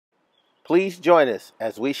Please join us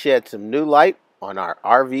as we shed some new light on our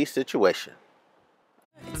RV situation.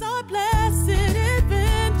 It's our blessed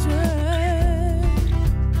adventure.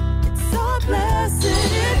 It's our blessed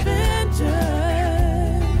adventure.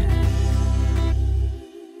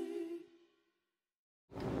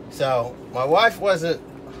 So my wife wasn't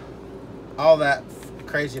all that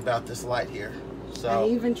crazy about this light here. So I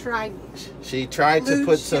even tried. She tried to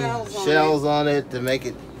put some shells on it to make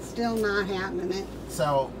it. Still not happening it.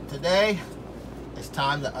 So today it's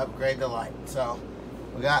time to upgrade the light. So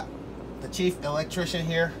we got the chief electrician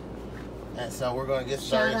here, and so we're going to get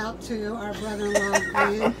started. Shout out to our brother-in-law,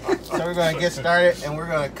 Ben. So we're going to get started, and we're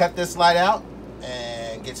going to cut this light out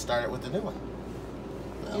and get started with the new one.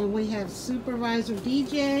 So. And we have Supervisor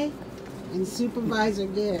DJ and Supervisor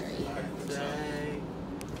Gary.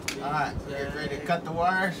 Alright, get ready to cut the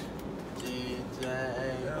wires.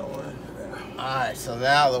 Alright, so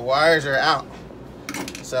now the wires are out.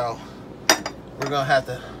 So we're going to have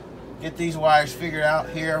to get these wires figured out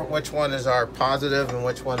here, which one is our positive and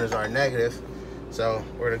which one is our negative. So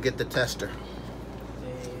we're going to get the tester.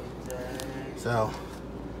 So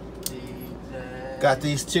got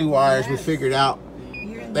these two wires we figured out.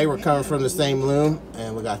 They were coming from the same loom,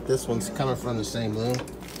 and we got this one's coming from the same loom.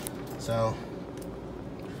 So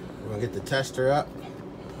we're gonna get the tester up.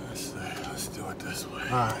 Let's do it this way.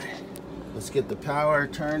 Alright. Let's get the power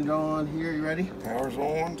turned on here. You ready? Power's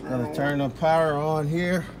on. Gonna turn the power on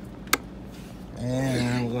here.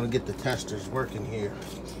 And we're gonna get the testers working here.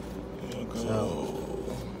 So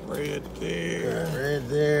red there. Red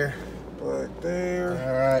there. Black there.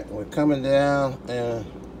 Alright, we're coming down and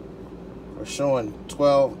we're showing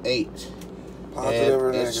 12.8. Positive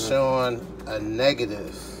or negative? It's showing a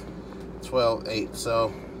negative 12.8.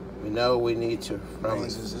 So we know we need to probably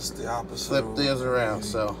is just the opposite. flip these around.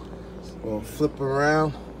 So we'll flip them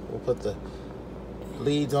around. We'll put the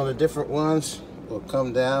leads on the different ones. We'll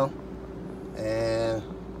come down, and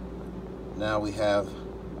now we have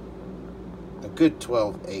a good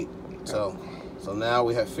 12.8. So now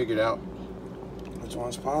we have figured out which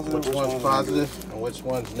one's positive, which one's positive, and which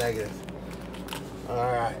one's negative.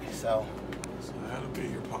 All right, so that'll be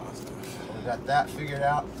your positive. We got that figured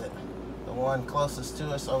out. That the one closest to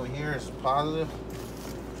us over here is positive.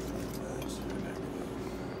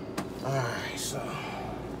 All right, so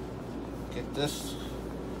get this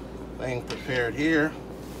thing prepared here.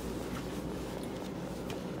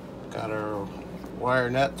 Got our wire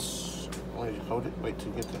nuts. Wait, hold it. Wait till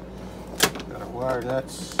you get there. Got our wire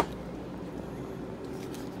nuts.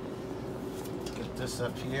 Get this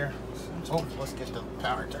up here. Oh, let's get the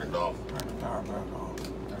power turned off. Turn the power back off.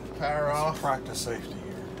 Turn the power off. Practice safety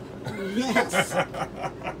here. Yes. All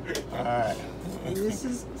right. And this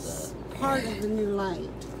is part of the new light.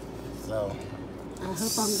 So I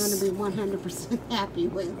hope I'm going to be 100% happy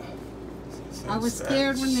with. I was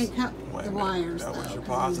scared when they cut the wires. That was your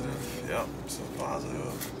positive. Yep. So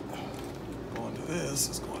positive. Going to this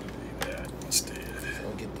is going to be that instead. So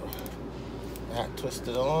we'll get that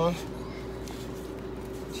twisted on.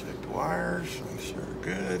 Check the wires. Make sure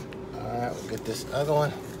they're good. All right, we'll get this other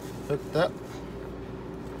one hooked up.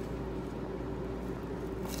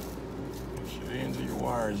 Make sure the ends of your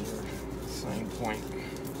wires are the same point.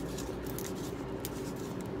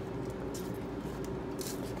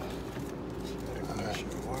 Make sure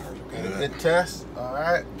the wires are good. Good test. All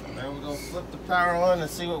right, now we're gonna flip the power on and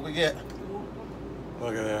see what we get.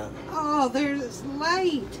 Look at that. Oh, there's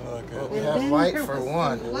light. Look at Well, we that. have light for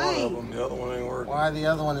one. One of them, the other one ain't working. Why the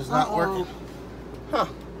other one is not working? Huh,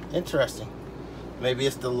 interesting. Maybe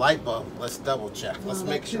it's the light bulb. Let's double check. Let's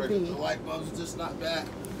make sure that the light bulb's just not bad.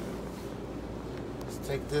 Let's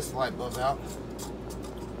take this light bulb out.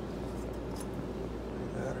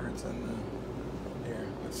 That or it's in the... Here,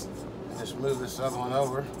 let's just move this other one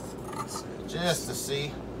over just to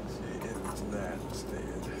see. See if it's that instead.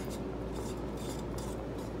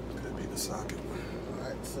 Could be the socket.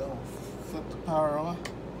 Alright, so flip the power on.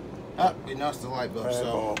 Oh, you noticed the light bulb.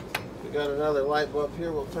 So we got another light bulb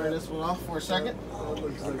here. We'll turn this one off for a second. Oh,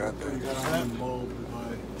 I got that. Common bulb.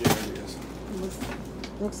 Yeah, it is.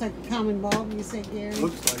 Looks like a common bulb, you said, Gary?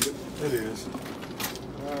 Looks like it. It is.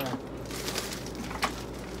 Alright.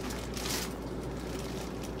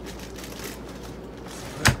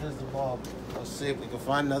 There's the bulb. Let's see if we can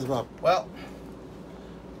find another bulb. Well,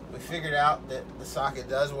 we figured out that the socket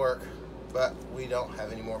does work, but we don't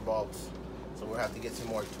have any more bulbs. So we'll have to get some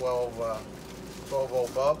more 12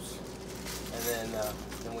 volt bulbs, and then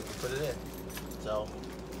we can put it in. So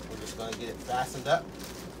we're just going to get it fastened up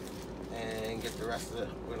and get the rest of it.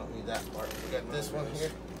 We don't need that part. We got this one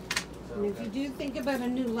here. So And if you do think about a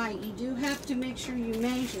new light, you do have to make sure you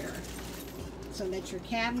measure so that your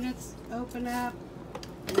cabinets open up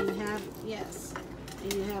and you have, yes,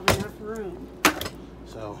 and you have enough room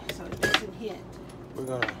So so it doesn't hit. we're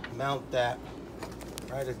gonna mount that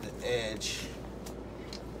right at the edge.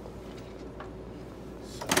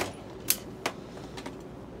 So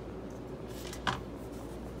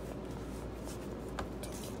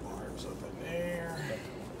Tuck the barbs up in there.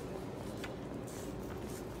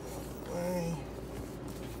 Way.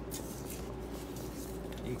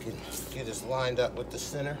 you can get us lined up with the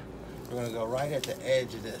center. We're gonna go right at the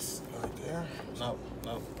edge of this. Right there. No,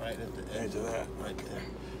 right at the edge Edge of that. right there.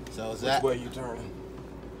 So is Which that way you turning?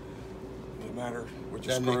 Doesn't matter with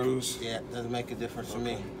your doesn't make- screws. yeah, doesn't make a difference to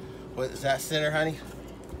me. Okay. What is that center, honey?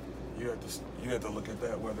 You have to look at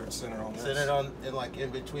that whether it's centered on this. Centered on like in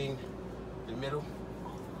between the middle,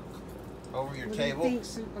 over your What table. do you think,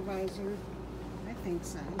 Supervisor? I think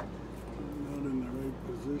so. Not in the right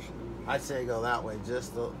position. I'd say go that way,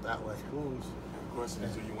 just that way. The question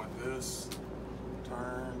is, do you want this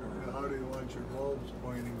turned or? How do you want your bulbs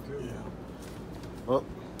pointing to? Yeah. Oh,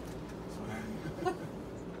 So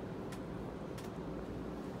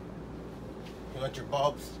you want your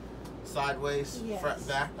bulbs sideways, Yes. front and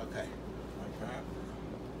back? Okay. like that.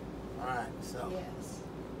 All right. So Yes.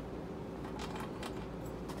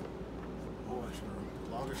 Lower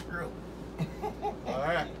screw. longer screw. All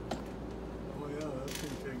right. Oh yeah, that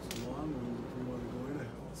thing takes a long one if you want to go in it.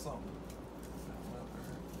 Something.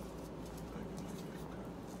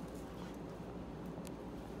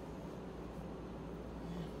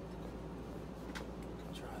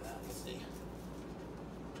 Try that. Let's see.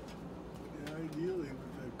 Yeah, ideally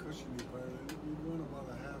with that cushiony part, you'd want about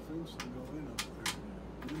a ½ inch to go in up there.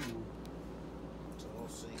 Minimum. So we'll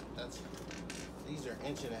see. These are 1.5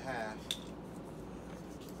 inches. Maybe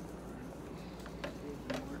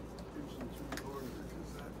more 1.75 inches,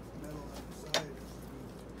 because that metal on the side is a good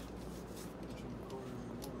 1.25 or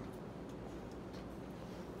more.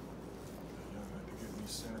 Y'all got to get me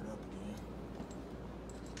centered up again.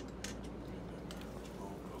 It doesn't matter which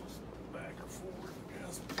bolt goes back or forward.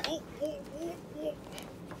 Yes. Oh. Don't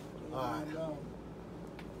All right. run down.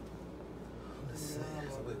 Let's see.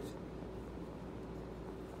 So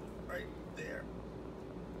right there.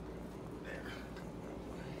 There.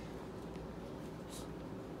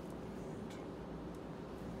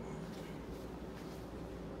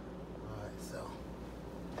 All right. So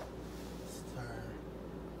let's turn.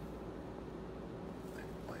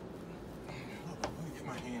 Like, Let me get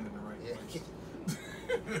my hand in the right yeah.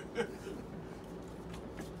 place.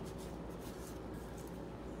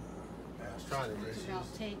 I was trying to It's just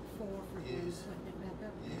about take 4 for him use- putting it back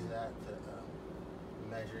up use there. that to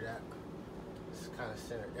measure that. It's kind of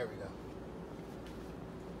centered. There we go.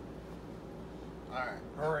 All right.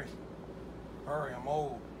 Hurry. Hurry, I'm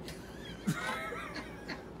old.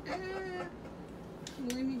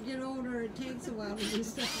 When you get older, it takes a while to do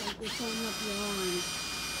stuff like this, holding up your arms.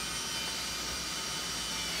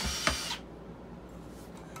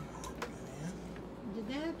 Did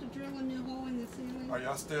they have to drill a new hole in the ceiling? Are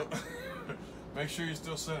y'all still? Make sure you're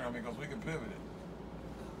still centered. I mean, because we can pivot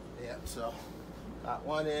it. Yep. So got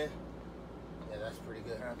one in. Yeah, that's pretty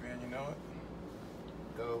good. Happy and you know it.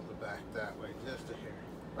 Go the back that way, just a hair.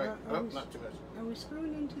 Right. Oh, not too much. Are we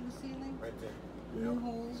screwing into the ceiling? Right there. New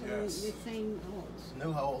holes or Yes. the same holes?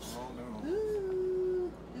 New holes. Oh no.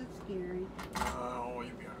 Ooh, that's scary. Oh,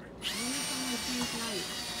 you'll be all right. What if someone change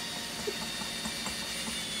lights?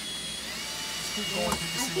 Just keep going till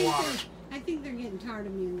you see water. I think they're getting tired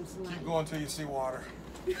of me in this light. Keep going till you see water.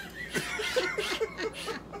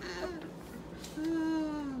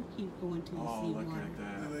 Oh, keep going till you Oh, see look water. at Do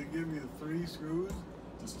that. they give you 3 screws?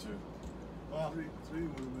 Just two. Well, Three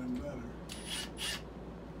would have been better.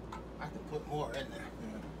 I can put more in there.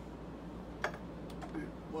 Yeah.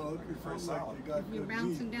 Well, if you're Pretty like solid. you got You're good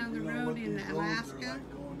bouncing meat, down the you know road what in these roads are Alaska?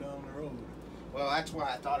 like going down the road. Well, that's why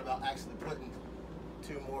I thought about actually putting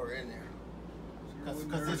 2 more in there. So you Because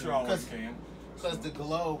wouldn't Put hurt you it. always can. Because the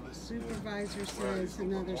globe, Supervisor says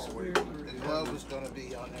another screw. the globe is going to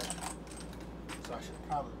be on there. So I should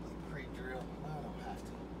probably pre-drill. Well, I don't have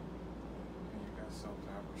to. And you got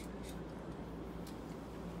self-tapper, so you should.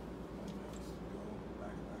 And just go back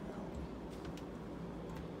and back out.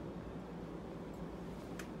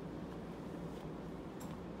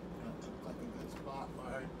 That looks like a good spot.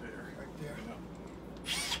 Right there. Right there. Yep.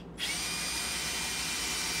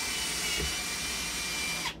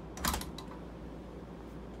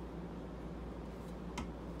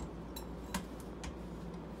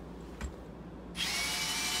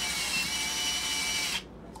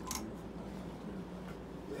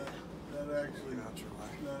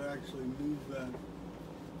 That actually moved that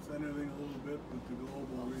center thing a little bit, but the globe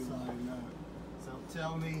will realign that.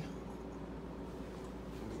 tell me.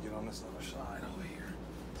 Let me get on this other side over here.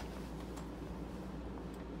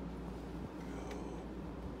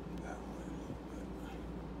 Go that way a little bit.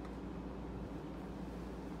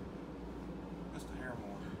 Just a hair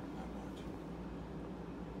more, not much.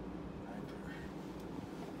 Right there.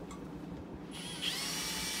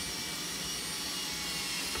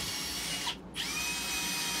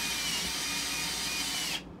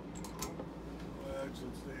 Well, that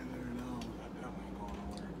should stay there now. That definitely ain't going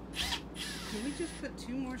nowhere. Can we just put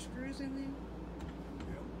 2 more screws in there?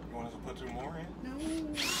 You want us to put 2 more in? No,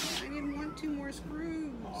 I didn't want 2 more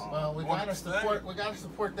screws. Well, we One gotta stay. support. We gotta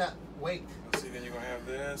support that weight. See, then you're gonna have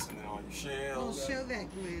this, and then all your Well, shells. show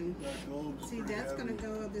that, Glenn. That globe's See, pretty that's gonna heavy.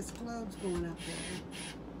 go, this globe's going up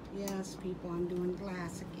there. Yes, people, I'm doing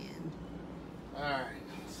glass again. All right.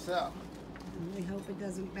 So And we hope it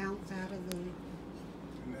doesn't bounce out of the,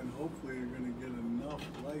 And then hopefully you're gonna get enough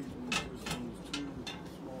light with just those 2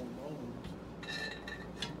 small bulbs.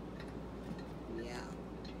 yeah.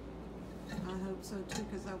 I hope so too,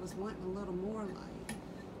 because I was wanting a little more light.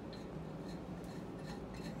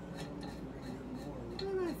 We're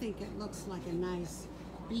gonna And I think it looks like a nice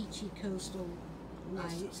beachy coastal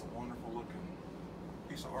That's light. just a wonderful looking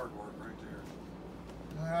piece of artwork right there.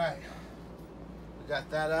 all right, we got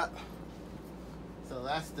that up. So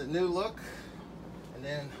that's the new look, and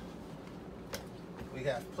then we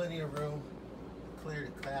have plenty of room to clear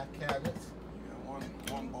the cabinets. You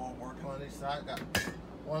got one bulb working. On each side, got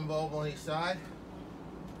 1 bulb on each side,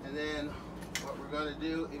 and then what we're going to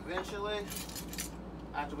do eventually,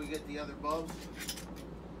 after we get the other bulbs,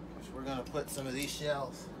 is we're going to put some of these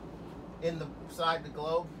shells in the side the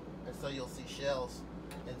globe, and so you'll see shells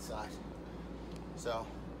inside. So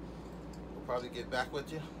we'll probably get back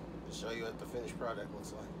with you to show you what the finished product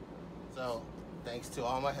looks like. So thanks to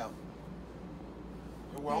all my help.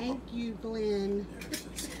 You're welcome. Thank you, Glenn. Yeah, it's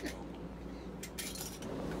just-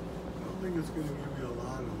 I don't think it's gonna give you a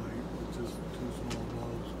lot of light with just 2 small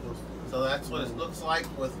bulbs plus the So that's what it looks like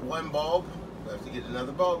with 1 bulb. We have to get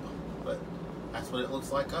another bulb, but that's what it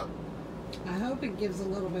looks like up. I hope it gives a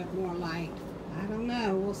little bit more light. I don't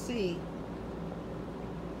know, we'll see.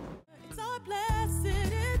 It's our blessed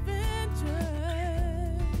adventure.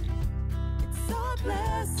 It's our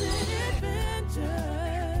blessed adventure.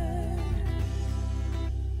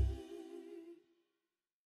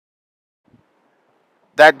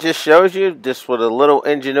 That just shows you, just with a little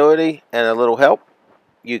ingenuity and a little help,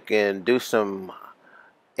 you can do some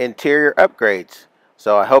interior upgrades.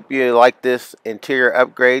 So I hope you like this interior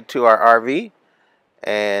upgrade to our RV,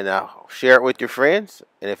 and share it with your friends.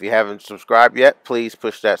 And if you haven't subscribed yet, please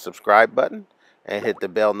push that subscribe button and hit the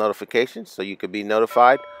bell notification so you can be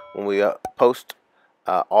notified when we post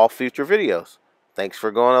all future videos. Thanks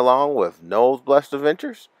for going along with Noel's Blessed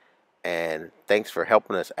Adventures, and thanks for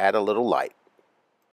helping us add a little light.